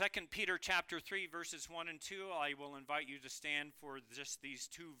2 Peter chapter 3, verses 1 and 2. I will invite you to stand for just these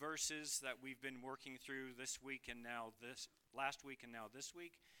two verses that we've been working through this week and now this last week and now this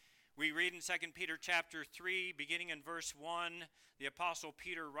week. We read in 2 Peter chapter 3, beginning in verse 1, the Apostle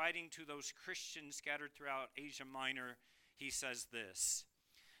Peter writing to those Christians scattered throughout Asia Minor, he says this: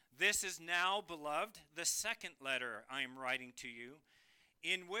 "This is now, beloved, the second letter I am writing to you,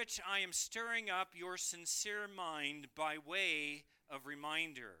 in which I am stirring up your sincere mind by way of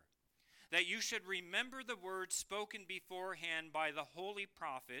reminder, that you should remember the words spoken beforehand by the holy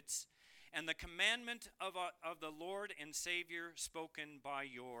prophets, and the commandment of the Lord and Savior spoken by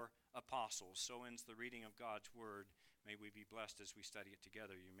your apostles." So ends the reading of God's word. May we be blessed as we study it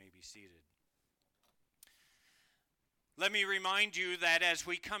together. You may be seated. Let me remind you that as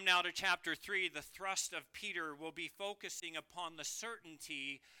we come now to chapter 3, the thrust of Peter will be focusing upon the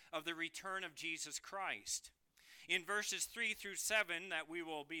certainty of the return of Jesus Christ. In verses 3 through 7 that we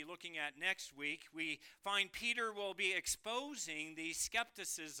will be looking at next week, we find Peter will be exposing the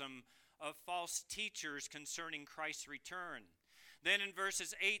skepticism of false teachers concerning Christ's return. Then in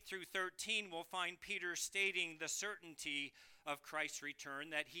verses 8 through 13, we'll find Peter stating the certainty of Christ's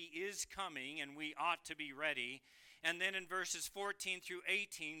return, that he is coming and we ought to be ready. And then in verses 14 through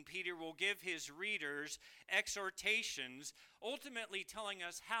 18, Peter will give his readers exhortations, ultimately telling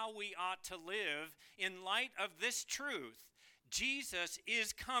us how we ought to live in light of this truth. Jesus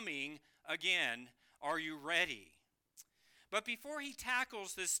is coming again. Are you ready? But before he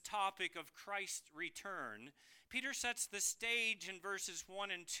tackles this topic of Christ's return, Peter sets the stage in verses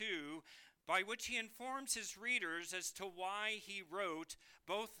 1 and 2, by which he informs his readers as to why he wrote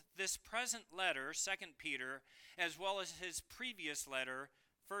both this present letter, 2 Peter, as well as his previous letter,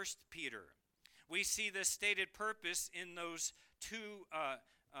 1 Peter. We see this stated purpose in those two,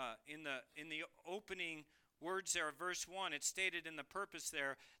 in the opening words there of verse 1. It's stated in the purpose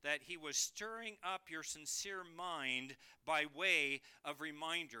there that he was stirring up your sincere mind by way of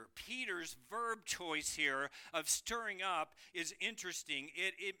reminder. Peter's verb choice here of stirring up is interesting.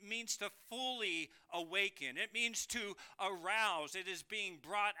 It means to fully awaken. It means to arouse. It is being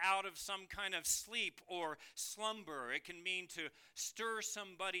brought out of some kind of sleep or slumber. It can mean to stir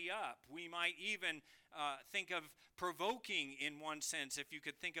somebody up. We might even think of provoking in one sense, if you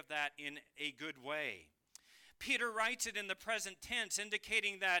could think of that in a good way. Peter writes it in the present tense,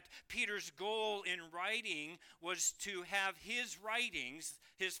 indicating that Peter's goal in writing was to have his writings,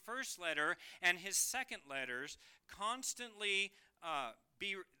 his first letter and his second letters, constantly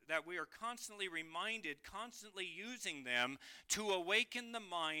that we are constantly reminded, constantly using them to awaken the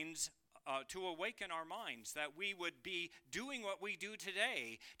minds, to awaken our minds, that we would be doing what we do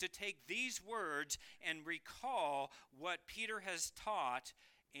today, to take these words and recall what Peter has taught,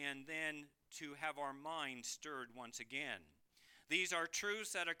 and then to have our minds stirred once again. These are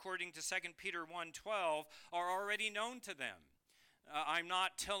truths that, according to 2 Peter 1:12, are already known to them. I'm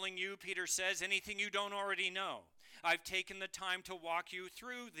not telling you, Peter says, anything you don't already know. I've taken the time to walk you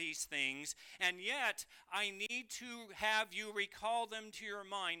through these things, and yet I need to have you recall them to your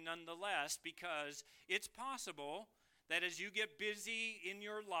mind nonetheless, because it's possible that as you get busy in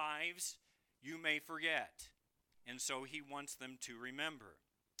your lives, you may forget. And so he wants them to remember.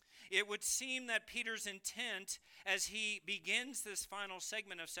 It would seem that Peter's intent as he begins this final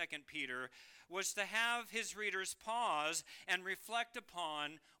segment of 2 Peter was to have his readers pause and reflect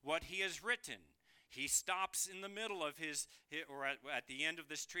upon what he has written. He stops in the middle of or at the end of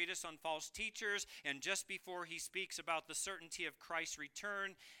this treatise on false teachers, and just before he speaks about the certainty of Christ's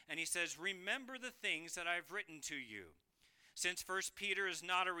return, and he says, "Remember the things that I've written to you." Since 1 Peter is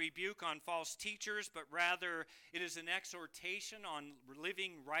not a rebuke on false teachers, but rather it is an exhortation on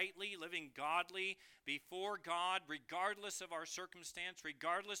living rightly, living godly before God, regardless of our circumstance,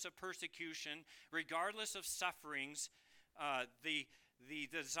 regardless of persecution, regardless of sufferings, the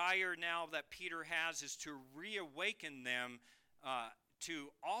desire now that Peter has is to reawaken them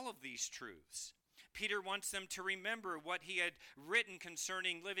to all of these truths. Peter wants them to remember what he had written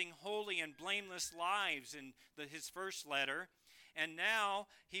concerning living holy and blameless lives in his first letter. And now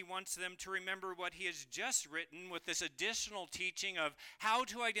he wants them to remember what he has just written with this additional teaching of how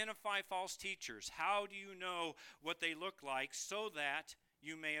to identify false teachers. How do you know what they look like so that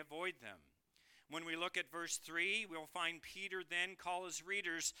you may avoid them? When we look at verse 3, we'll find Peter then call his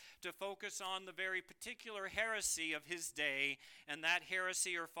readers to focus on the very particular heresy of his day, and that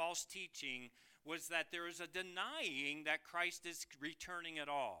heresy or false teaching was that there is a denying that Christ is returning at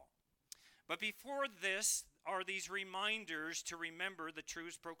all. But before this are these reminders to remember the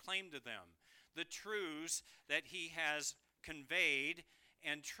truths proclaimed to them, the truths that he has conveyed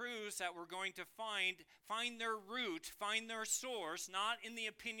and truths that we're going to find their root, find their source, not in the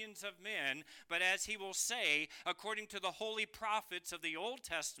opinions of men, but as he will say, according to the holy prophets of the Old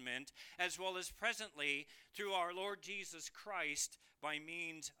Testament, as well as presently through our Lord Jesus Christ by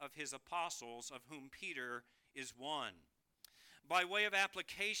means of his apostles, of whom Peter is one. By way of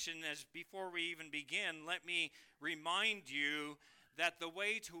application, as before we even begin, let me remind you that the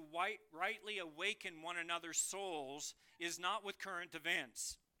way to rightly awaken one another's souls is not with current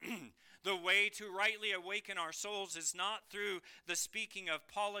events. The way to rightly awaken our souls is not through the speaking of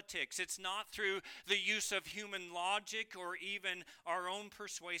politics. It's not through the use of human logic or even our own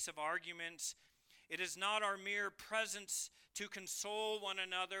persuasive arguments. It is not our mere presence to console one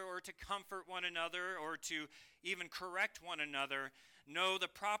another or to comfort one another or to even correct one another. No, the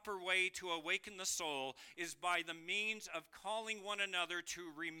proper way to awaken the soul is by the means of calling one another to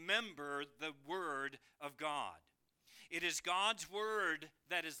remember the Word of God. It is God's Word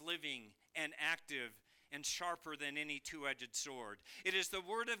that is living and active and sharper than any two-edged sword. It is the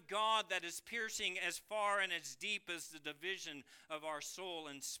Word of God that is piercing as far and as deep as the division of our soul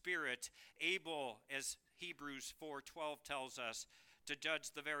and spirit, able, as Hebrews 4:12 tells us, to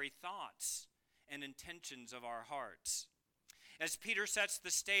judge the very thoughts and intentions of our hearts. As Peter sets the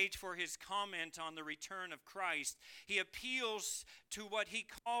stage for his comment on the return of Christ, he appeals to what he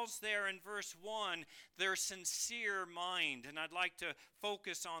calls there in verse 1, their sincere mind. And I'd like to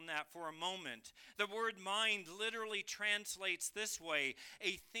focus on that for a moment. The word mind literally translates this way,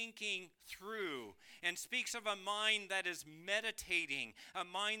 a thinking through, and speaks of a mind that is meditating, a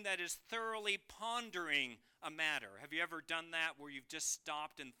mind that is thoroughly pondering a matter. Have you ever done that where you've just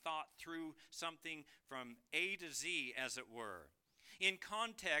stopped and thought through something from A to Z, as it were? In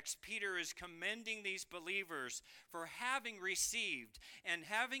context, Peter is commending these believers for having received and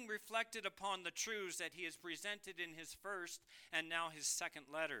having reflected upon the truths that he has presented in his first and now his second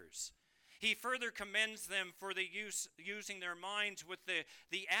letters. He further commends them for the using their minds with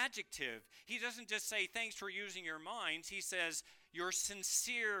the adjective. He doesn't just say, thanks for using your minds. He says, your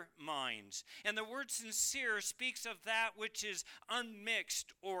sincere minds. And the word sincere speaks of that which is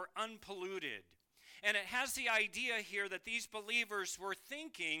unmixed or unpolluted. And it has the idea here that these believers were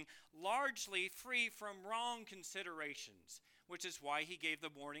thinking largely free from wrong considerations, which is why he gave the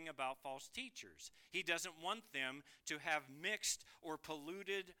warning about false teachers. He doesn't want them to have mixed or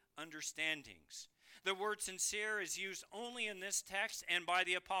polluted understandings. The word sincere is used only in this text and by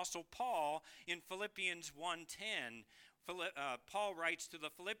the Apostle Paul in Philippians 1:10. Paul writes to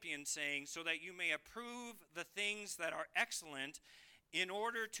the Philippians saying, so that you may approve the things that are excellent, in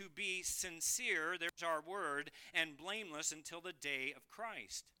order to be sincere, there's our word, and blameless until the day of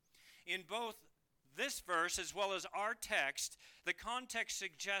Christ. In both this verse as well as our text, the context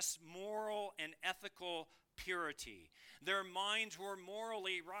suggests moral and ethical purity. Their minds were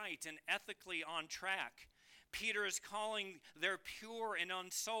morally right and ethically on track. Peter is calling their pure and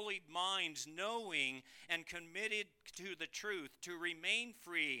unsullied minds knowing and committed to the truth, to remain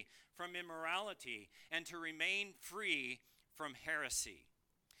free from immorality and to remain free from heresy.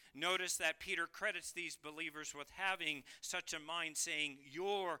 Notice that Peter credits these believers with having such a mind, saying,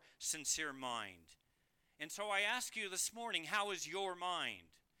 your sincere mind. And so I ask you this morning, how is your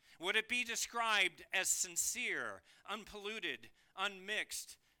mind? Would it be described as sincere, unpolluted,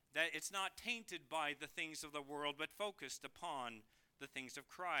 unmixed, that it's not tainted by the things of the world, but focused upon the things of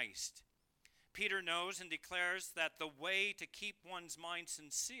Christ? Peter knows and declares that the way to keep one's mind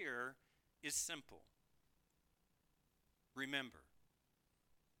sincere is simple. Remember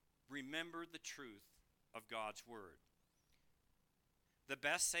the truth of God's word. The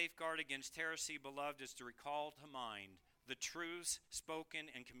best safeguard against heresy, beloved, is to recall to mind the truths spoken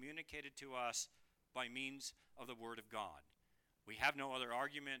and communicated to us by means of the word of God. We have no other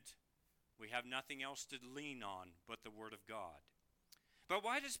argument. We have nothing else to lean on but the word of God. But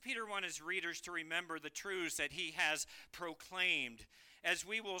why does Peter want his readers to remember the truths that he has proclaimed? As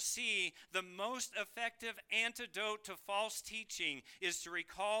we will see, the most effective antidote to false teaching is to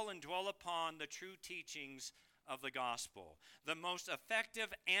recall and dwell upon the true teachings of the gospel. The most effective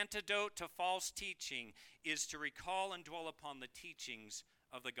antidote to false teaching is to recall and dwell upon the teachings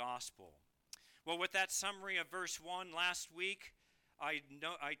of the gospel. Well, with that summary of verse 1 last week, I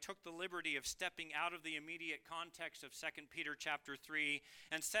took the liberty of stepping out of the immediate context of 2 Peter chapter 3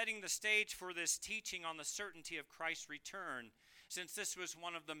 and setting the stage for this teaching on the certainty of Christ's return, since this was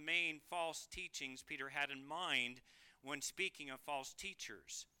one of the main false teachings Peter had in mind when speaking of false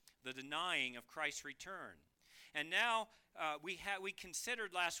teachers, the denying of Christ's return. And now, we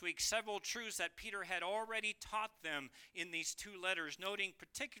considered last week several truths that Peter had already taught them in these two letters, noting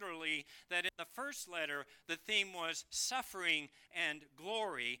particularly that in the first letter, the theme was suffering and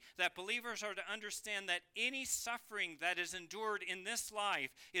glory, that believers are to understand that any suffering that is endured in this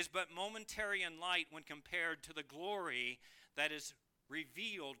life is but momentary and light when compared to the glory that is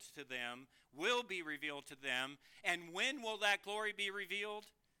revealed to them, will be revealed to them. And when will that glory be revealed?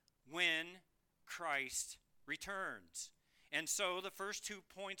 When Christ returns. And so the first 2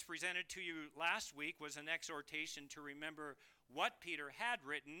 points presented to you last week was an exhortation to remember what Peter had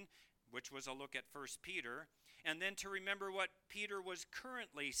written, which was a look at 1 Peter, and then to remember what Peter was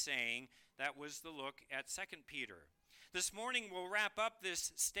currently saying, that was the look at 2 Peter. This morning we'll wrap up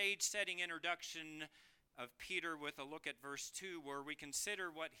this stage-setting introduction of Peter with a look at verse 2, where we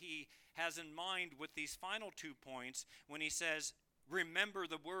consider what he has in mind with these final 2 points when he says, remember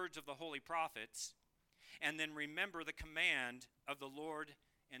the words of the holy prophets, and then remember the command of the Lord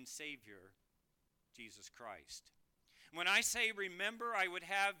and Savior, Jesus Christ. When I say remember, I would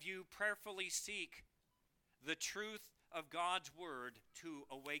have you prayerfully seek the truth of God's word to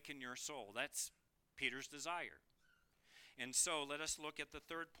awaken your soul. That's Peter's desire. And so let us look at the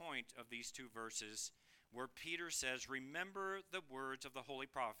third point of these 2 verses, where Peter says, remember the words of the holy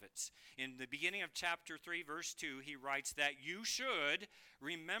prophets. In the beginning of chapter 3, verse 2, he writes that you should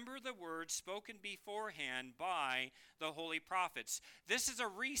remember the words spoken beforehand by the holy prophets. This is a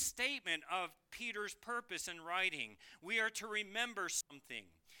restatement of Peter's purpose in writing. We are to remember something.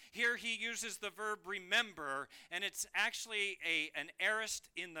 Here he uses the verb remember, and it's actually an aorist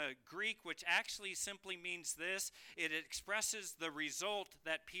in the Greek, which actually simply means this. It expresses the result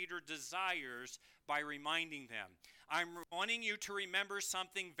that Peter desires by reminding them. I'm wanting you to remember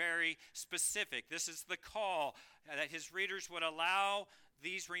something very specific. This is the call that his readers would allow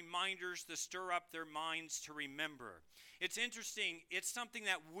these reminders to stir up their minds to remember. It's interesting. It's something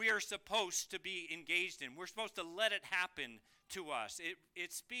that we're supposed to be engaged in. We're supposed to let it happen to us.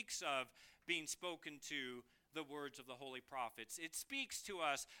 It speaks of being spoken to the words of the holy prophets. It speaks to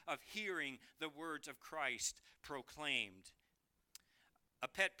us of hearing the words of Christ proclaimed. A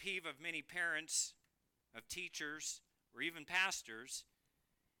pet peeve of many parents, of teachers, or even pastors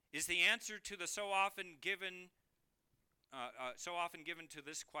is the answer to the so often given to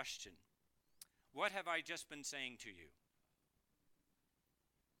this question: what have I just been saying to you?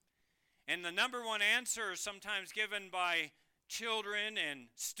 And the number one answer sometimes given by children and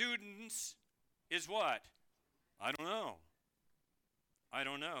students is what? I don't know. I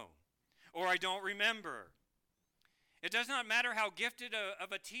don't know. Or I don't remember. It does not matter how gifted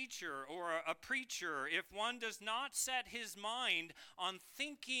of a teacher or a preacher, if one does not set his mind on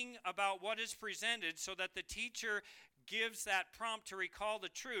thinking about what is presented so that the teacher gives that prompt to recall the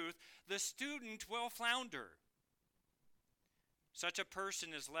truth, the student will flounder. Such a person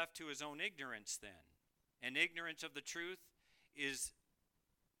is left to his own ignorance then. And ignorance of the truth is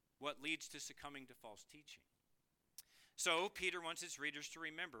what leads to succumbing to false teaching. So Peter wants his readers to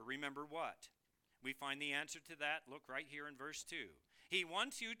remember. Remember what? We find the answer to that. Look right here in verse 2. He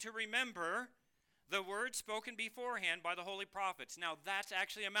wants you to remember the words spoken beforehand by the holy prophets. Now that's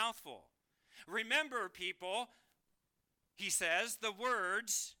actually a mouthful. Remember, people, he says, the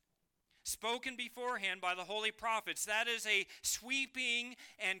words spoken beforehand by the holy prophets. That is a sweeping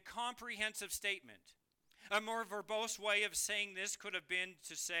and comprehensive statement. A more verbose way of saying this could have been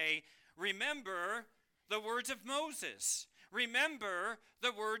to say, remember the words of Moses. Remember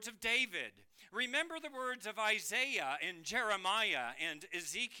the words of David. Remember the words of Isaiah and Jeremiah and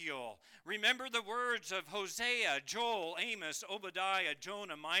Ezekiel. Remember the words of Hosea, Joel, Amos, Obadiah,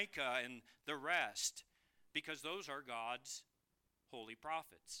 Jonah, Micah, and the rest, because those are God's holy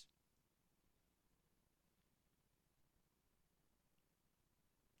prophets.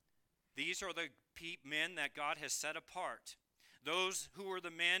 These are the men that God has set apart. Those who were the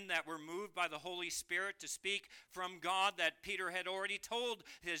men that were moved by the Holy Spirit to speak from God that Peter had already told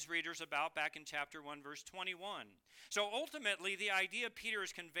his readers about back in chapter 1, verse 21. So ultimately, the idea Peter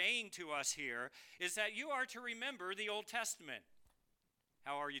is conveying to us here is that you are to remember the Old Testament.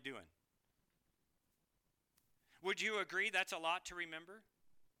 How are you doing? Would you agree that's a lot to remember?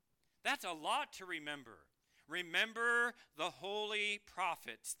 That's a lot to remember. Remember the holy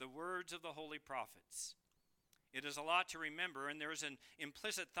prophets, the words of the holy prophets. It is a lot to remember, and there's an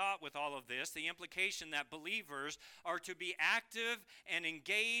implicit thought with all of this, the implication that believers are to be active and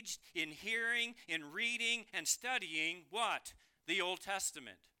engaged in hearing, in reading, and studying what? The Old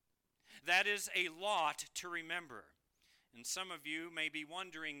Testament. That is a lot to remember. And some of you may be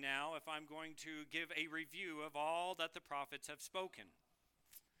wondering now if I'm going to give a review of all that the prophets have spoken.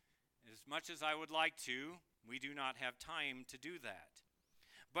 As much as I would like to, We do not have time to do that.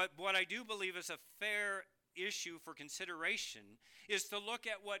 But what I do believe is a fair issue for consideration is to look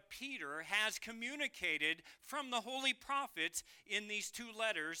at what Peter has communicated from the holy prophets in these two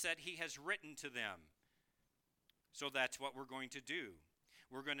letters that he has written to them. So that's what we're going to do.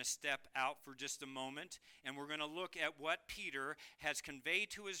 We're going to step out for just a moment, and we're going to look at what Peter has conveyed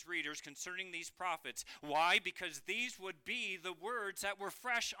to his readers concerning these prophets. Why? Because these would be the words that were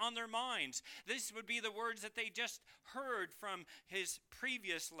fresh on their minds. This would be the words that they just heard from his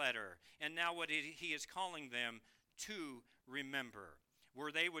previous letter, and now what he is calling them to remember.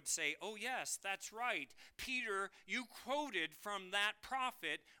 Where they would say, oh yes, that's right. Peter, you quoted from that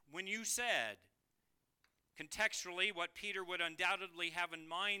prophet when you said. Contextually, what Peter would undoubtedly have in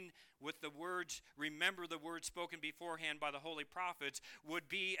mind with the words, remember the words spoken beforehand by the holy prophets, would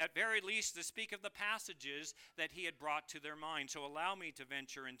be at very least to speak of the passages that he had brought to their mind. So allow me to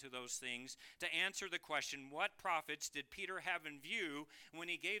venture into those things to answer the question, what prophets did Peter have in view when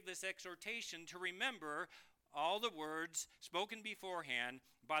he gave this exhortation to remember all the words spoken beforehand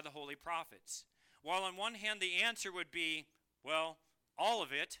by the holy prophets? While on one hand the answer would be, well, all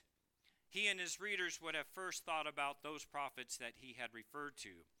of it, he and his readers would have first thought about those prophets that he had referred to.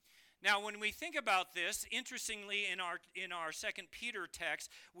 Now, when we think about this, interestingly, in our 2 Peter text,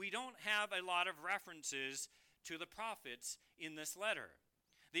 we don't have a lot of references to the prophets in this letter.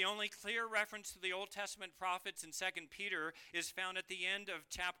 The only clear reference to the Old Testament prophets in 2 Peter is found at the end of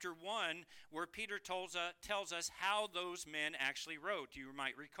chapter 1, where Peter tells us how those men actually wrote. You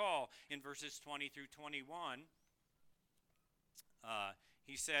might recall in verses 20 through 21,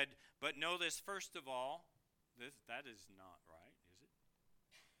 he said, but know this first of all, that is not right, is it?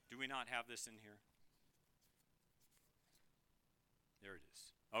 Do we not have this in here? There it is.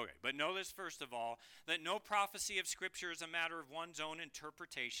 Okay, but know this first of all, that no prophecy of Scripture is a matter of one's own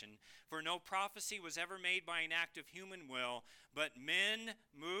interpretation, for no prophecy was ever made by an act of human will, but men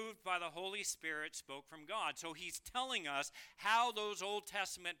moved by the Holy Spirit spoke from God. So he's telling us how those Old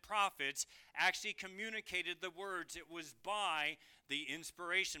Testament prophets actually communicated the words. It was by the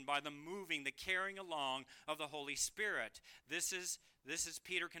inspiration, by the moving, the carrying along of the Holy Spirit. This is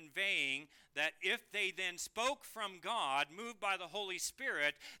Peter conveying that if they then spoke from God, moved by the Holy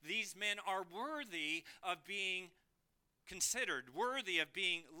Spirit, these men are worthy of being considered, worthy of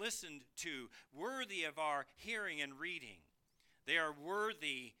being listened to, worthy of our hearing and reading. They are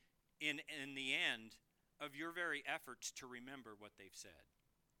worthy in the end of your very efforts to remember what they've said.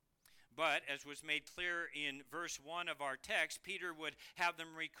 But, as was made clear in verse 1 of our text, Peter would have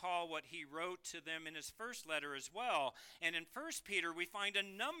them recall what he wrote to them in his first letter as well. And in 1 Peter, we find a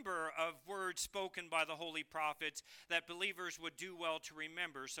number of words spoken by the holy prophets that believers would do well to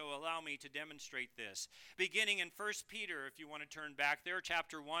remember. So allow me to demonstrate this. Beginning in 1 Peter, if you want to turn back there,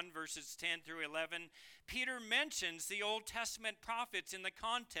 chapter 1, verses 10 through 11, Peter mentions the Old Testament prophets in the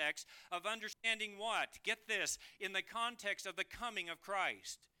context of understanding what? Get this, in the context of the coming of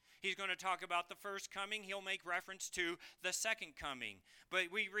Christ. He's going to talk about the first coming. He'll make reference to the second coming. But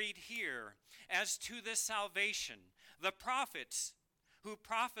we read here, as to this salvation, the prophets who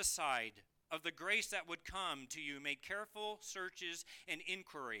prophesied of the grace that would come to you made careful searches and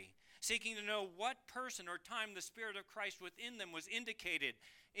inquiry, seeking to know what person or time the Spirit of Christ within them was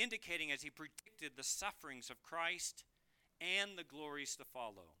indicating as he predicted the sufferings of Christ and the glories to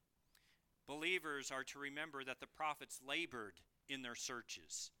follow. Believers are to remember that the prophets labored in their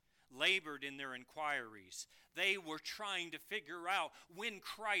searches, labored in their inquiries. They were trying to figure out when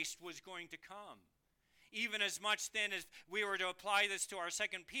Christ was going to come. Even as much then as we were to apply this to our 2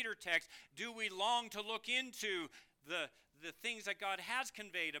 Peter text, do we long to look into the things that God has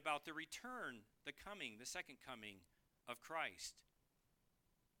conveyed about the return, the coming, the second coming of Christ?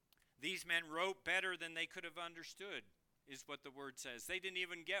 These men wrote better than they could have understood, is what the word says. They didn't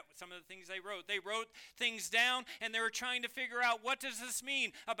even get some of the things they wrote. They wrote things down and they were trying to figure out, what does this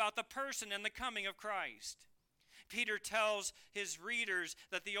mean about the person and the coming of Christ? Peter tells his readers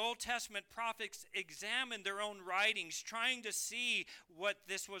that the Old Testament prophets examined their own writings, trying to see what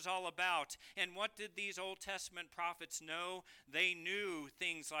this was all about. And what did these Old Testament prophets know? They knew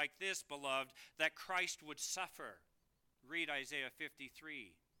things like this, beloved, that Christ would suffer. Read Isaiah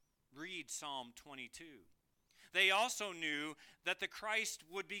 53. Read Psalm 22. They also knew that the Christ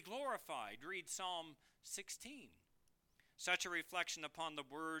would be glorified. Read Psalm 16. Such a reflection upon the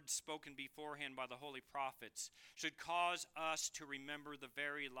words spoken beforehand by the holy prophets should cause us to remember the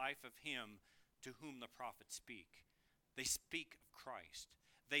very life of him to whom the prophets speak. They speak of Christ.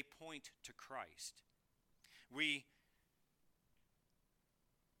 They point to Christ. We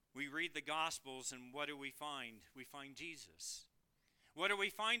read the Gospels, and what do we find? We find Jesus. What do we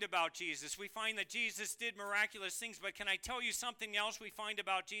find about Jesus? We find that Jesus did miraculous things, but can I tell you something else we find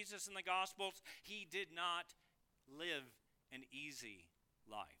about Jesus in the Gospels? He did not live an easy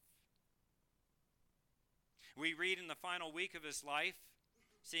life. We read in the final week of his life,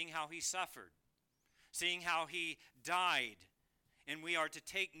 seeing how he suffered, seeing how he died, and we are to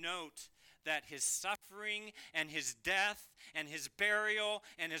take note that his suffering and his death and his burial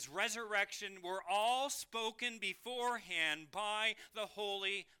and his resurrection were all spoken beforehand by the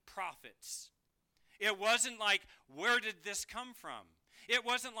holy prophets. It wasn't like, where did this come from? It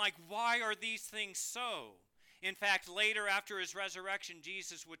wasn't like, why are these things so? In fact, later after his resurrection,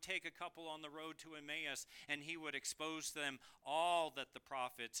 Jesus would take a couple on the road to Emmaus and he would expose them all that the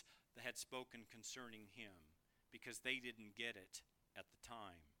prophets had spoken concerning him, because they didn't get it at the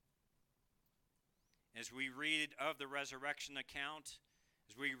time. As we read of the resurrection account,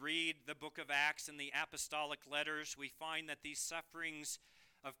 as we read the book of Acts and the apostolic letters, we find that these sufferings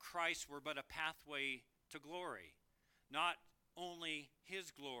of Christ were but a pathway to glory. Not only his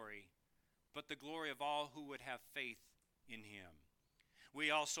glory, but the glory of all who would have faith in him.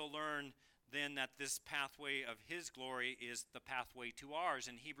 We also learn then that this pathway of his glory is the pathway to ours.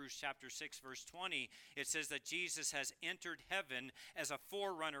 In Hebrews chapter 6, verse 20, it says that Jesus has entered heaven as a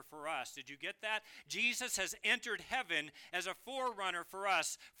forerunner for us. Did you get that? Jesus has entered heaven as a forerunner for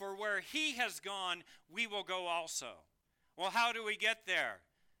us. For where he has gone, we will go also. Well, how do we get there?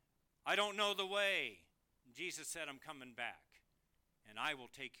 I don't know the way. Jesus said, I'm coming back, and I will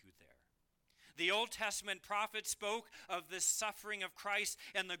take you there. The Old Testament prophets spoke of this suffering of Christ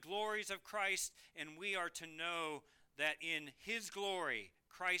and the glories of Christ, and we are to know that in his glory,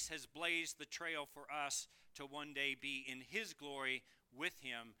 Christ has blazed the trail for us to one day be in his glory with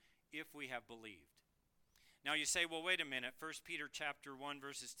him if we have believed. Now you say, well, wait a minute. 1 Peter chapter 1,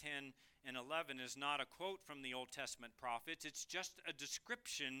 verses 10 and 11 is not a quote from the Old Testament prophets. It's just a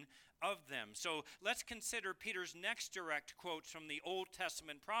description of them. So let's consider Peter's next direct quotes from the Old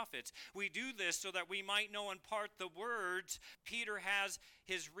Testament prophets. We do this so that we might know in part the words Peter has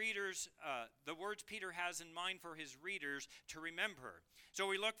his readers, the words Peter has in mind for his readers to remember. So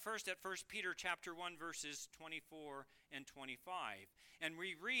we look first at 1 Peter chapter 1, verses 24 and 25. And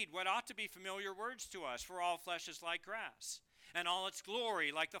we read what ought to be familiar words to us. For all flesh is like grass, and all its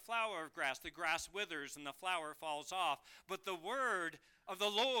glory like the flower of grass. The grass withers and the flower falls off, but the word of the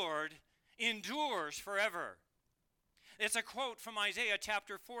Lord endures forever. It's a quote from Isaiah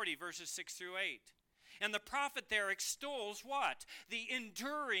chapter 40, verses 6 through 8. And the prophet there extols what? The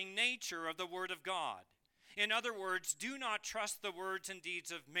enduring nature of the word of God. In other words, do not trust the words and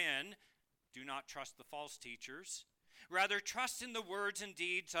deeds of men. Do not trust the false teachers. Rather, trust in the words and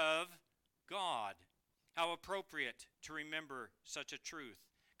deeds of God. How appropriate to remember such a truth,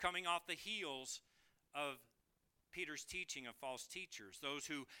 coming off the heels of Peter's teaching of false teachers, those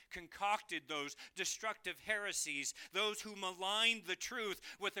who concocted those destructive heresies, those who maligned the truth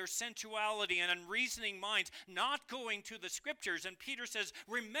with their sensuality and unreasoning minds, not going to the scriptures. And Peter says,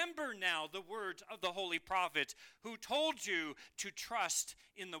 remember now the words of the holy prophets who told you to trust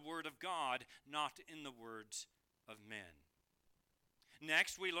in the word of God, not in the words of men.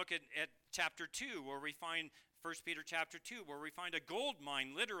 Next, we look at chapter 2, where we find 1 Peter chapter 2, where we find a gold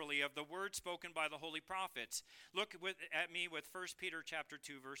mine, literally, of the words spoken by the holy prophets. Look at me with 1 Peter chapter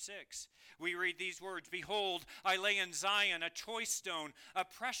 2, verse 6. We read these words, behold, I lay in Zion a choice stone, a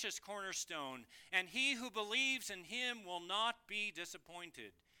precious cornerstone, and he who believes in him will not be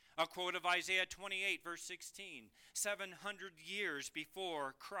disappointed. A quote of Isaiah 28, verse 16, 700 years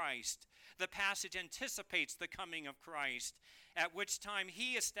before Christ. The passage anticipates the coming of Christ, at which time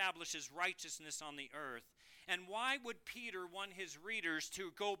he establishes righteousness on the earth. And why would Peter want his readers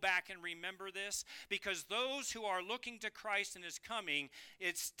to go back and remember this? Because those who are looking to Christ and his coming,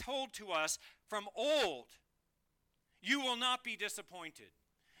 it's told to us from old, you will not be disappointed.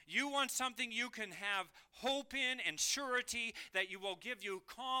 You want something you can have hope in and surety that you will give you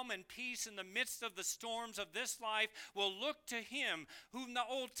calm and peace in the midst of the storms of this life. Will look to him whom the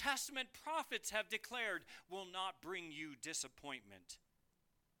Old Testament prophets have declared will not bring you disappointment.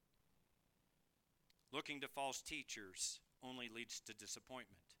 Looking to false teachers only leads to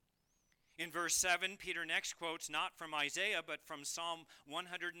disappointment. In verse 7, Peter next quotes not from Isaiah, but from Psalm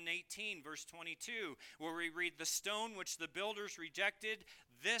 118, verse 22, where we read, the stone which the builders rejected,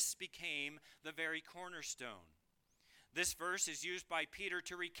 this became the very cornerstone. This verse is used by Peter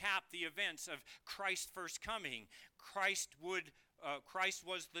to recap the events of Christ's first coming. Christ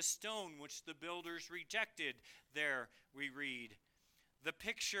was the stone which the builders rejected. There we read. The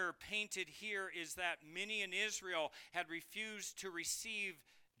picture painted here is that many in Israel had refused to receive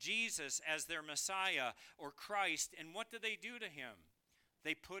Jesus as their Messiah or Christ. And what did they do to him?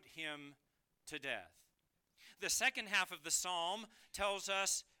 they put him to death. The second half of the psalm tells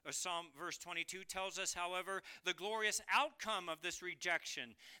us, Psalm verse 22 tells us, however, the glorious outcome of this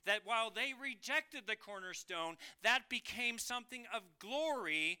rejection. That while they rejected the cornerstone, that became something of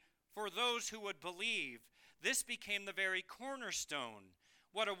glory for those who would believe. This became the very cornerstone.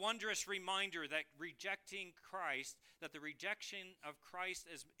 What a wondrous reminder that the rejection of Christ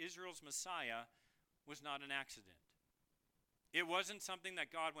as Israel's Messiah was not an accident. It wasn't something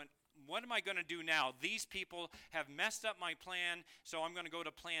that God went, what am I going to do now? These people have messed up my plan, so I'm going to go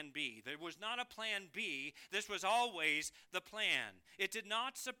to plan B. There was not a plan B. This was always the plan. It did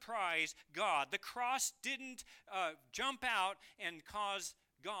not surprise God. The cross didn't jump out and cause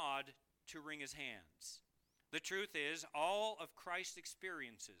God to wring his hands. The truth is, all of Christ's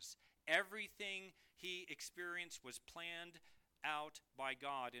experiences, everything he experienced was planned out by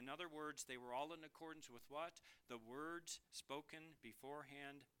God. In other words, they were all in accordance with what? The words spoken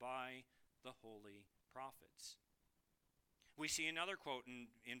beforehand by the holy prophets. We see another quote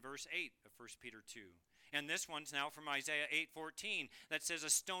in verse 8 of 1 Peter 2. And this one's now from Isaiah 8:14 that says, a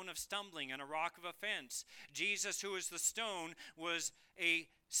stone of stumbling and a rock of offense. Jesus, who is the stone, was a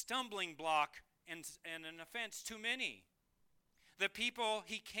stumbling block and an offense to many. The people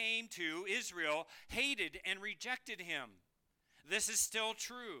he came to, Israel, hated and rejected him. This is still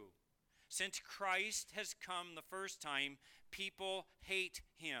true. Since Christ has come the first time, people hate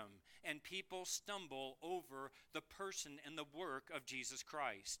him, and people stumble over the person and the work of Jesus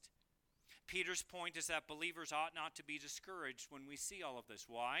Christ. Peter's point is that believers ought not to be discouraged when we see all of this.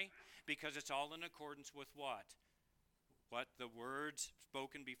 Why? Because it's all in accordance with what? What the words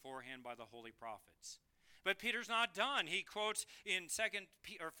spoken beforehand by the holy prophets. But Peter's not done. He quotes in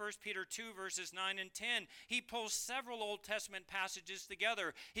 1 Peter 2, verses 9 and 10. He pulls several Old Testament passages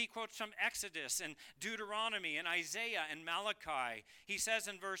together. He quotes from Exodus and Deuteronomy and Isaiah and Malachi. He says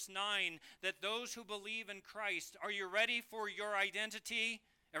in verse 9 that those who believe in Christ, are you ready for your identity?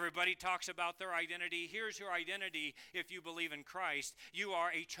 Everybody talks about their identity. Here's your identity if you believe in Christ. You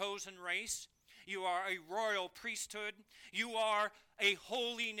are a chosen race. You are a royal priesthood. You are a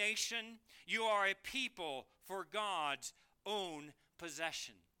holy nation. You are a people for God's own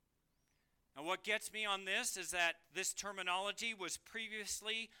possession. Now, what gets me on this is that this terminology was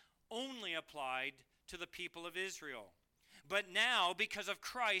previously only applied to the people of Israel. But now, because of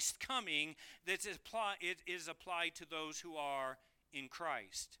Christ's coming, it is applied to those who are in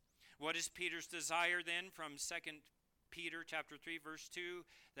Christ. What is Peter's desire then from 2 Peter chapter 3, verse 2?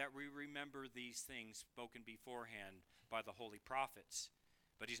 That we remember these things spoken beforehand by the holy prophets.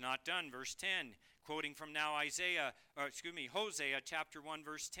 But he's not done. Verse 10, quoting from now Hosea chapter 1,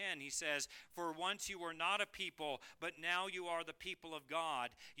 verse 10, he says, for once you were not a people, but now you are the people of God.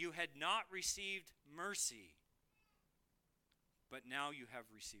 You had not received mercy, but now you have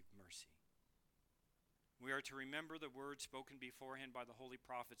received mercy. We are to remember the words spoken beforehand by the holy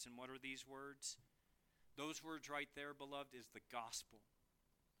prophets. And what are these words? Those words right there, beloved, is the gospel.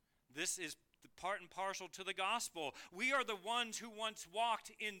 This is part and parcel to the gospel. We are the ones who once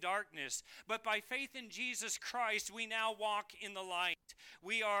walked in darkness, but by faith in Jesus Christ, we now walk in the light.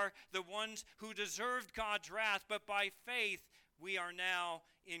 We are the ones who deserved God's wrath, but by faith, we are now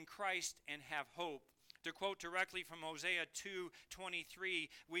in Christ and have hope. To quote directly from Hosea 2:23,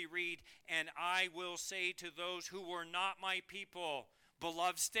 we read, and I will say to those who were not my people,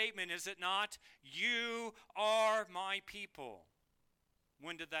 beloved statement, is it not? You are my people.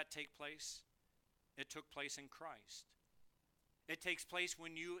 When did that take place? It took place in Christ. It takes place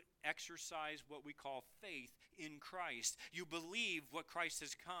when you exercise what we call faith in Christ. You believe what Christ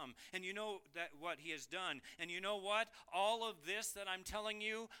has come, and you know that what he has done. And you know what? All of this that I'm telling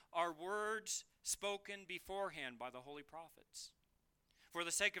you are words spoken beforehand by the holy prophets. For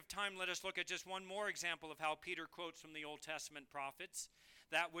the sake of time, let us look at just one more example of how Peter quotes from the Old Testament prophets,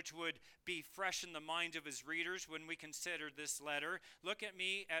 that which would be fresh in the minds of his readers when we consider this letter. Look at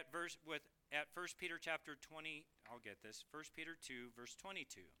me at 1 Peter chapter 20, 1 Peter 2, verse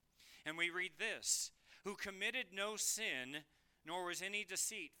 22. And we read this, who committed no sin, nor was any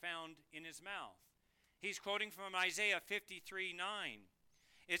deceit found in his mouth. He's quoting from Isaiah 53:9.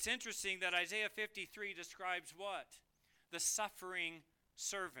 It's interesting that Isaiah 53 describes what? The suffering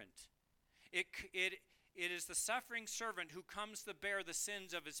servant. It is the suffering servant who comes to bear the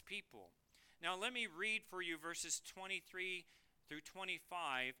sins of his people. Now let me read for you verses 23 through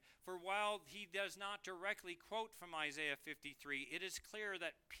 25. For while he does not directly quote from Isaiah 53, it is clear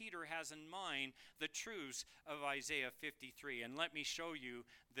that Peter has in mind the truths of Isaiah 53. And let me show you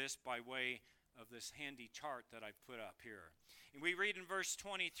this by way of this handy chart that I've put up here. And we read in verse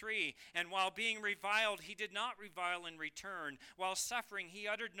 23, "And while being reviled, he did not revile in return. While suffering, he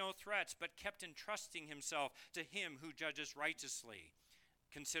uttered no threats, but kept entrusting himself to him who judges righteously."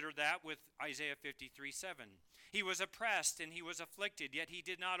 Consider that with Isaiah 53:7. "He was oppressed and he was afflicted, yet he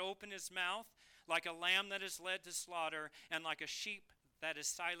did not open his mouth. Like a lamb that is led to slaughter, and like a sheep that is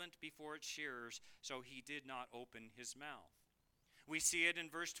silent before its shearers, so he did not open his mouth." We see it in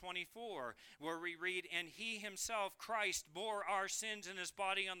verse 24, where we read, "And he himself, Christ, bore our sins in his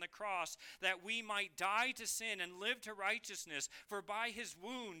body on the cross, that we might die to sin and live to righteousness, for by his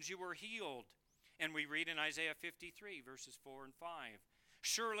wounds you were healed." And we read in Isaiah 53, verses 4 and 5,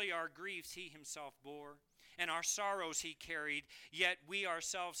 "Surely our griefs he himself bore, and our sorrows he carried, yet we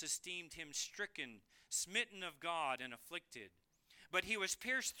ourselves esteemed him stricken, smitten of God, and afflicted. But he was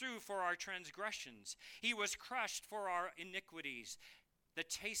pierced through for our transgressions. He was crushed for our iniquities. The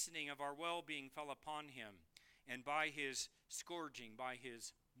chastening of our well-being fell upon him, and by his scourging, by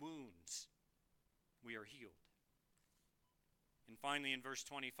his wounds, we are healed." And finally in verse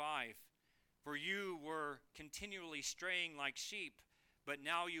 25, "For you were continually straying like sheep, but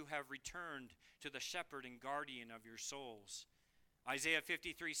now you have returned to the shepherd and guardian of your souls." Isaiah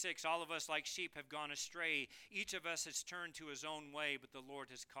 53:6, "All of us like sheep have gone astray. Each of us has turned to his own way, but the Lord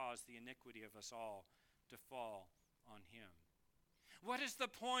has caused the iniquity of us all to fall on him." What is the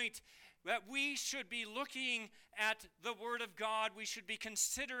point? That we should be looking at the Word of God. We should be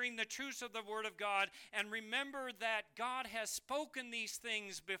considering the truths of the Word of God, and remember that God has spoken these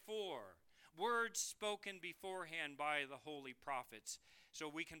things before. Words spoken beforehand by the holy prophets. So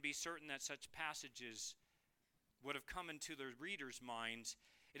we can be certain that such passages would have come into the readers' minds.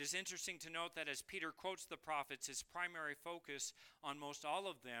 It is interesting to note that as Peter quotes the prophets, his primary focus on most all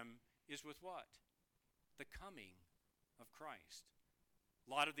of them is with what? The coming of Christ. A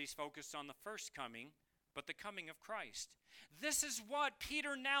lot of these focused on the first coming, but the coming of Christ. This is what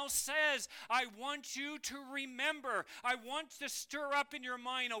Peter now says. I want you to remember. I want to stir up in your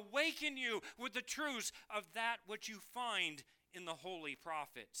mind, awaken you with the truths of that which you find in the holy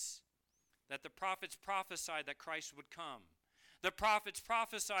prophets. That the prophets prophesied that Christ would come. The prophets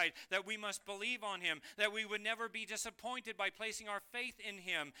prophesied that we must believe on him, that we would never be disappointed by placing our faith in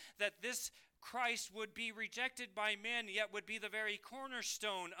him, that this Christ would be rejected by men, yet would be the very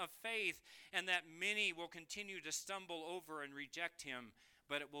cornerstone of faith, and that many will continue to stumble over and reject him,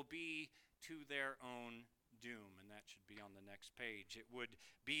 but it will be to their own doom. And that should be on the next page. It would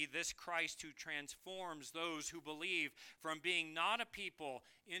be this Christ who transforms those who believe from being not a people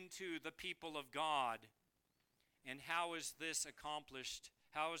into the people of God. And how is this accomplished?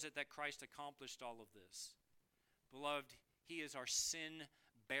 How is it that Christ accomplished all of this? Beloved, he is our sin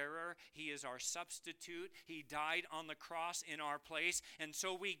bearer. He is our substitute. He died on the cross in our place. And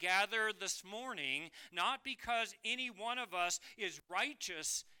so we gather this morning, not because any one of us is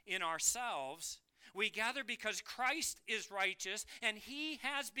righteous in ourselves. We gather because Christ is righteous, and he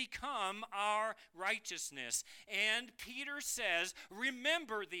has become our righteousness. And Peter says,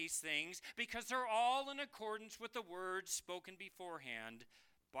 remember these things, because they're all in accordance with the words spoken beforehand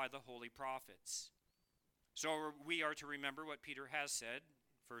by the holy prophets. So we are to remember what Peter has said,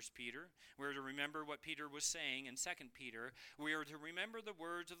 1 Peter. We're to remember what Peter was saying in 2 Peter. We are to remember the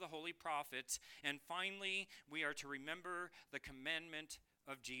words of the holy prophets. And finally, we are to remember the commandment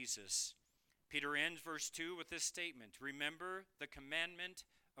of Jesus. Peter ends verse 2 with this statement, remember the commandment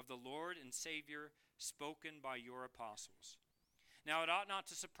of the Lord and Savior spoken by your apostles. Now, it ought not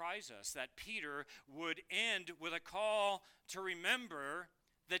to surprise us that Peter would end with a call to remember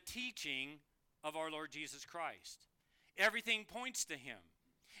the teaching of our Lord Jesus Christ. Everything points to him.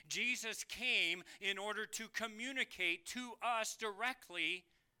 Jesus came in order to communicate to us directly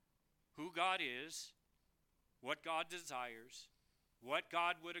who God is, what God desires, what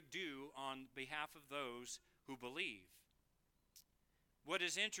God would do on behalf of those who believe. What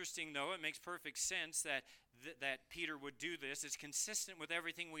is interesting, though, it makes perfect sense that Peter would do this. It's consistent with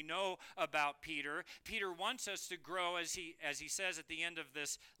everything we know about Peter. Peter wants us to grow, as he says at the end of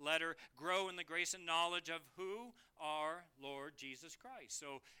this letter, grow in the grace and knowledge of who? Our Lord Jesus Christ.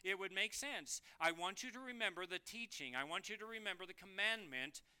 So it would make sense. I want you to remember the teaching. I want you to remember the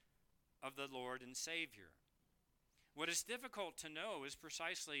commandment of the Lord and Savior. What is difficult to know is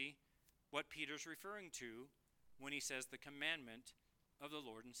precisely what Peter's referring to when he says the commandment of the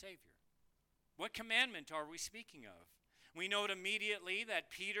Lord and Savior. What commandment are we speaking of? We note immediately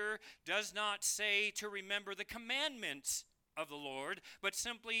that Peter does not say to remember the commandments of the Lord, but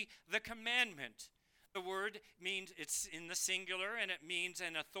simply the commandment. The word means, it's in the singular, and it means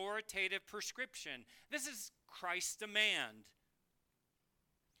an authoritative prescription. This is Christ's demand.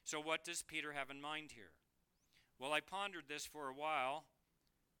 So what does Peter have in mind here? Well, I pondered this for a while,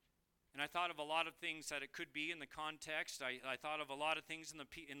 and I thought of a lot of things that it could be in the context. I thought of a lot of things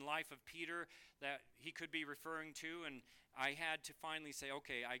in life of Peter that he could be referring to, and I had to finally say,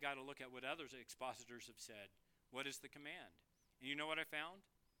 okay, I got to look at what other expositors have said. What is the command? And you know what I found?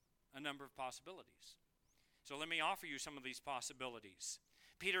 A number of possibilities. So let me offer you some of these possibilities.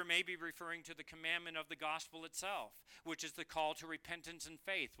 Peter may be referring to the commandment of the gospel itself, which is the call to repentance and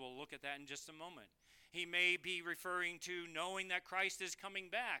faith. We'll look at that in just a moment. He may be referring to knowing that Christ is coming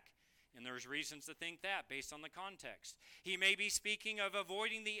back. And there's reasons to think that based on the context. He may be speaking of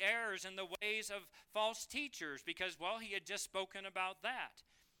avoiding the errors and the ways of false teachers because, well, he had just spoken about that.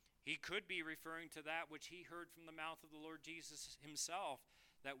 He could be referring to that which he heard from the mouth of the Lord Jesus himself,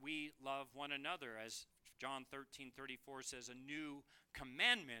 that we love one another, as John 13:34 says, a new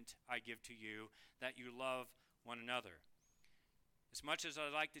commandment I give to you, that you love one another. As much as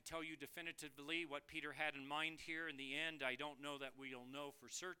I'd like to tell you definitively what Peter had in mind here, in the end, I don't know that we'll know for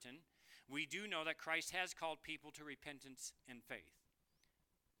certain. We do know that Christ has called people to repentance and faith.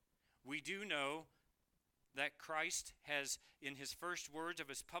 We do know that Christ has, in his first words of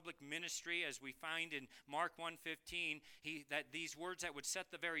his public ministry, as we find in Mark 1:15, that these words that would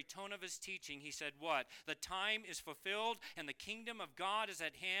set the very tone of his teaching, he said what? The time is fulfilled and the kingdom of God is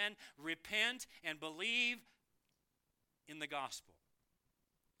at hand. Repent and believe in the gospel.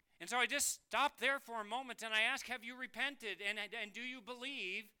 And so I just stopped there for a moment and I asked, have you repented and do you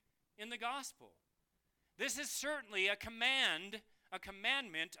believe in the gospel? This is certainly a commandment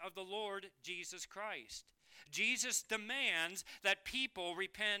of the Lord Jesus Christ. Jesus demands that people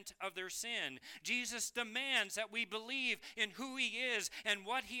repent of their sin. Jesus demands that we believe in who he is and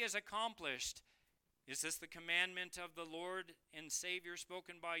what he has accomplished. Is this the commandment of the Lord and Savior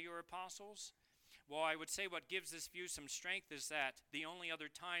spoken by your apostles? Well, I would say what gives this view some strength is that the only other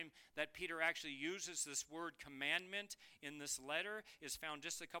time that Peter actually uses this word commandment in this letter is found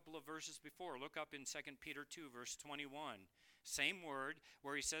just a couple of verses before. Look up in 2 Peter 2, verse 21. Same word,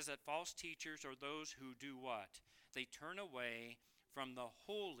 where he says that false teachers are those who do what? They turn away from the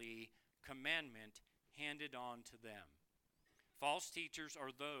holy commandment handed on to them. False teachers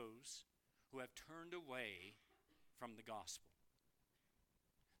are those who have turned away from the gospel.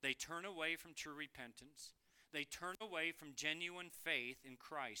 They turn away from true repentance. They turn away from genuine faith in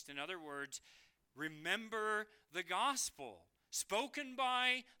Christ. In other words, remember the gospel spoken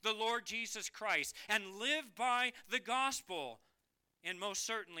by the Lord Jesus Christ and live by the gospel. And most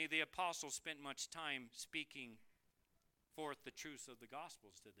certainly the apostles spent much time speaking forth the truths of the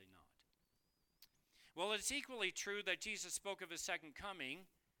gospels, did they not? Well, it's equally true that Jesus spoke of his second coming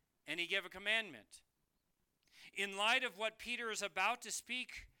and he gave a commandment. In light of what Peter is about to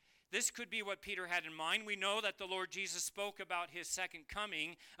speak, this could be what Peter had in mind. We know that the Lord Jesus spoke about his second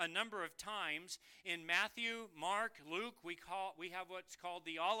coming a number of times. In Matthew, Mark, Luke, we have what's called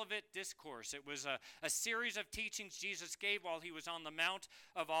the Olivet Discourse. It was a series of teachings Jesus gave while he was on the Mount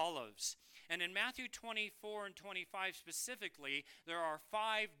of Olives. And in Matthew 24 and 25 specifically, there are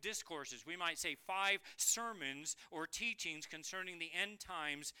 5 discourses. We might say 5 sermons or teachings concerning the end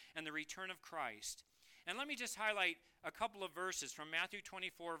times and the return of Christ. And let me just highlight a couple of verses from Matthew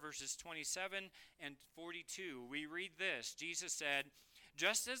 24, verses 27 and 42. We read this. Jesus said,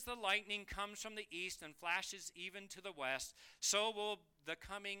 "Just as the lightning comes from the east and flashes even to the west, so will the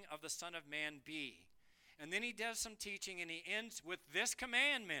coming of the Son of Man be." And then he does some teaching and he ends with this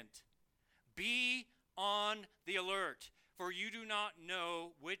commandment: be on the alert, for you do not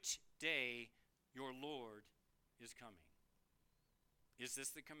know which day your Lord is coming. Is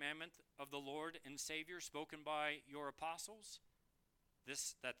this the commandment of the Lord and Savior spoken by your apostles?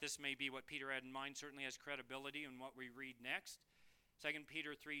 That this may be what Peter had in mind certainly has credibility in what we read next. 2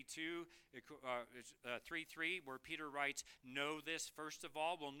 Peter 3:3, where Peter writes, "Know this first of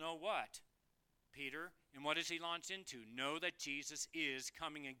all." Well, know what, Peter? And what does he launch into? Know that Jesus is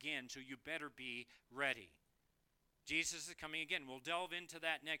coming again, so you better be ready. Jesus is coming again. We'll delve into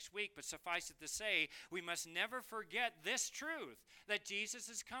that next week, but suffice it to say, we must never forget this truth, that Jesus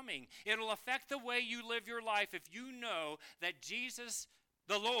is coming. It'll affect the way you live your life if you know that Jesus,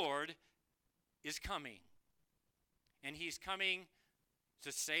 the Lord, is coming. And he's coming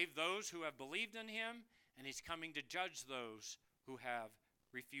to save those who have believed in him, and he's coming to judge those who have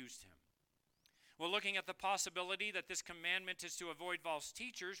refused him. Well, looking at the possibility that this commandment is to avoid false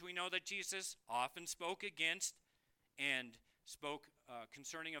teachers, we know that Jesus often spoke against and spoke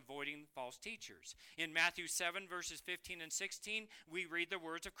concerning avoiding false teachers. In Matthew 7, verses 15 and 16, we read the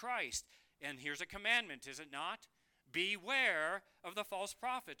words of Christ. And here's a commandment, is it not? Beware of the false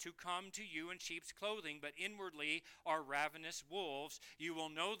prophets who come to you in sheep's clothing, but inwardly are ravenous wolves. You will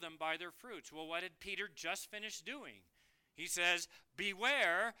know them by their fruits. Well, what did Peter just finish doing? He says,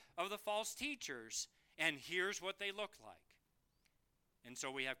 beware of the false teachers, and here's what they look like. And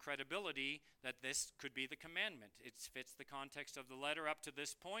so we have credibility that this could be the commandment. It fits the context of the letter up to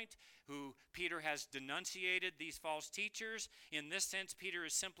this point, who Peter has denunciated these false teachers. In this sense, Peter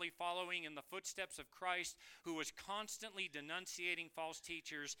is simply following in the footsteps of Christ, who was constantly denunciating false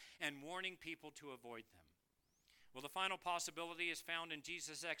teachers and warning people to avoid them. Well, the final possibility is found in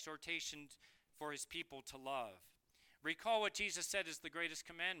Jesus' exhortation for his people to love. Recall what Jesus said is the greatest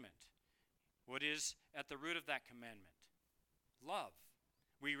commandment. What is at the root of that commandment? Love.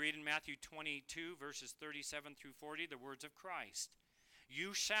 We read in Matthew 22, verses 37 through 40, the words of Christ.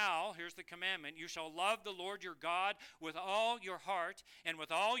 You shall, here's the commandment, you shall love the Lord your God with all your heart and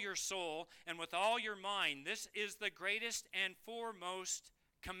with all your soul and with all your mind. This is the greatest and foremost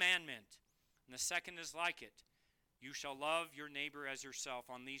commandment. And the second is like it. You shall love your neighbor as yourself.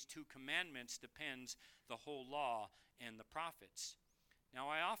 On these two commandments depends the whole law and the prophets. Now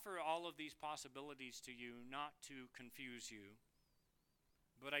I offer all of these possibilities to you not to confuse you,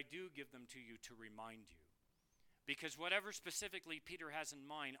 but I do give them to you to remind you. Because whatever specifically Peter has in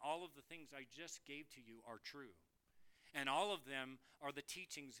mind, all of the things I just gave to you are true. And all of them are the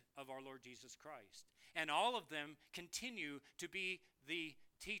teachings of our Lord Jesus Christ. And all of them continue to be the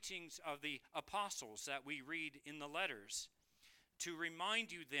teachings of the apostles that we read in the letters. To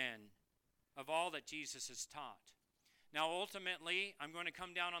remind you then of all that Jesus has taught. Now, ultimately, I'm going to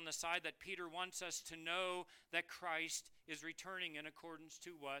come down on the side that Peter wants us to know that Christ is returning in accordance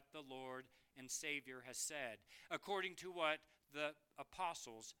to what the Lord and Savior has said, according to what the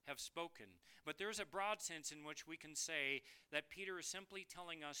apostles have spoken. But there's a broad sense in which we can say that Peter is simply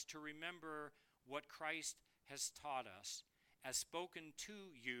telling us to remember what Christ has taught us, as spoken to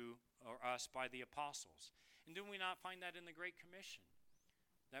you or us by the apostles. And do we not find that in the Great Commission?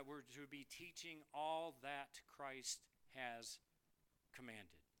 That we're to be teaching all that Christ has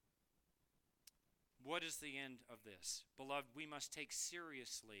commanded. What is the end of this? Beloved, we must take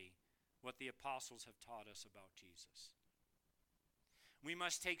seriously what the apostles have taught us about Jesus. We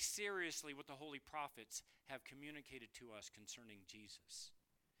must take seriously what the holy prophets have communicated to us concerning Jesus.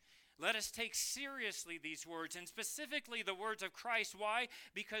 Let us take seriously these words, and specifically the words of Christ. Why?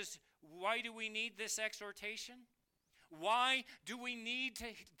 Because why do we need this exhortation? Why do we need to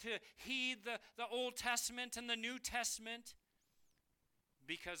heed the Old Testament and the New Testament?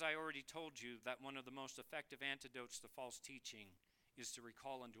 Because I already told you that one of the most effective antidotes to false teaching is to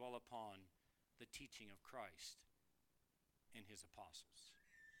recall and dwell upon the teaching of Christ and his apostles.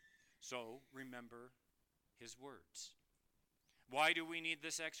 So remember his words. Why do we need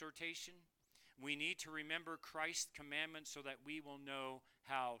this exhortation? We need to remember Christ's commandments so that we will know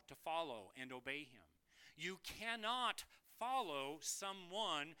how to follow and obey him. You cannot follow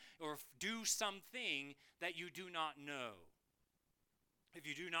someone or do something that you do not know. If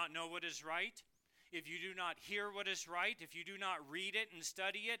you do not know what is right, if you do not hear what is right, if you do not read it and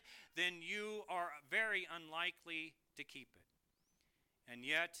study it, then you are very unlikely to keep it. And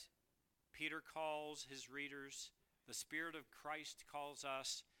yet, Peter calls his readers, the Spirit of Christ calls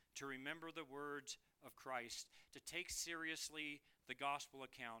us to remember the words of Christ, to take seriously the gospel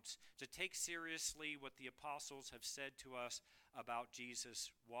accounts, to take seriously what the apostles have said to us about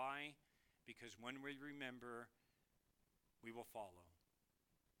Jesus. Why? Because when we remember, we will follow.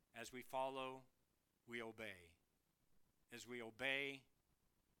 As we follow, we obey. As we obey,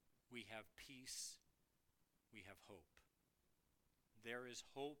 we have peace, we have hope. There is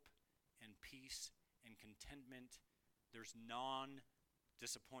hope and peace and contentment. There's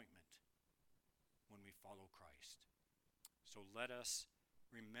non-disappointment when we follow Christ. So let us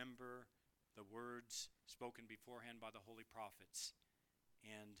remember the words spoken beforehand by the holy prophets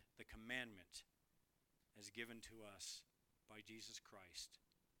and the commandment as given to us by Jesus Christ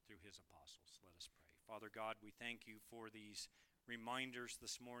through his apostles. Let us pray. Father God, we thank you for these reminders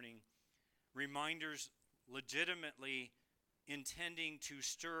this morning. Reminders legitimately intending to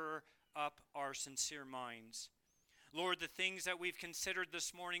stir up our sincere minds. Lord, the things that we've considered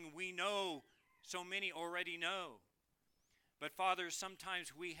this morning, we know, so many already know. But Father,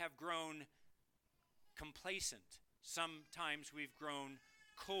 sometimes we have grown complacent. Sometimes we've grown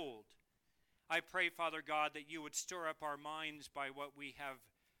cold. I pray, Father God, that you would stir up our minds by what we have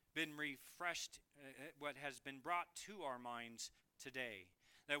been refreshed, what has been brought to our minds today.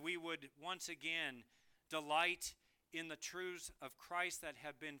 That we would once again delight in the truths of Christ that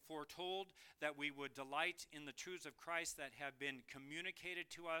have been foretold, that we would delight in the truths of Christ that have been communicated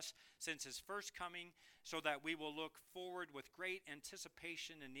to us since his first coming, so that we will look forward with great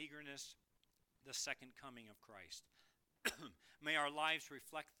anticipation and eagerness the second coming of Christ. May our lives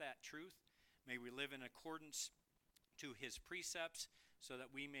reflect that truth. May we live in accordance to his precepts, so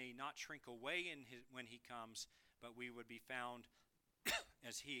that we may not shrink away when he comes, but we would be found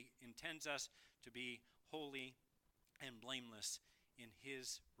as he intends us to be holy and blameless in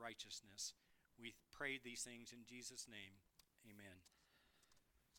his righteousness. We pray these things in Jesus' name. Amen.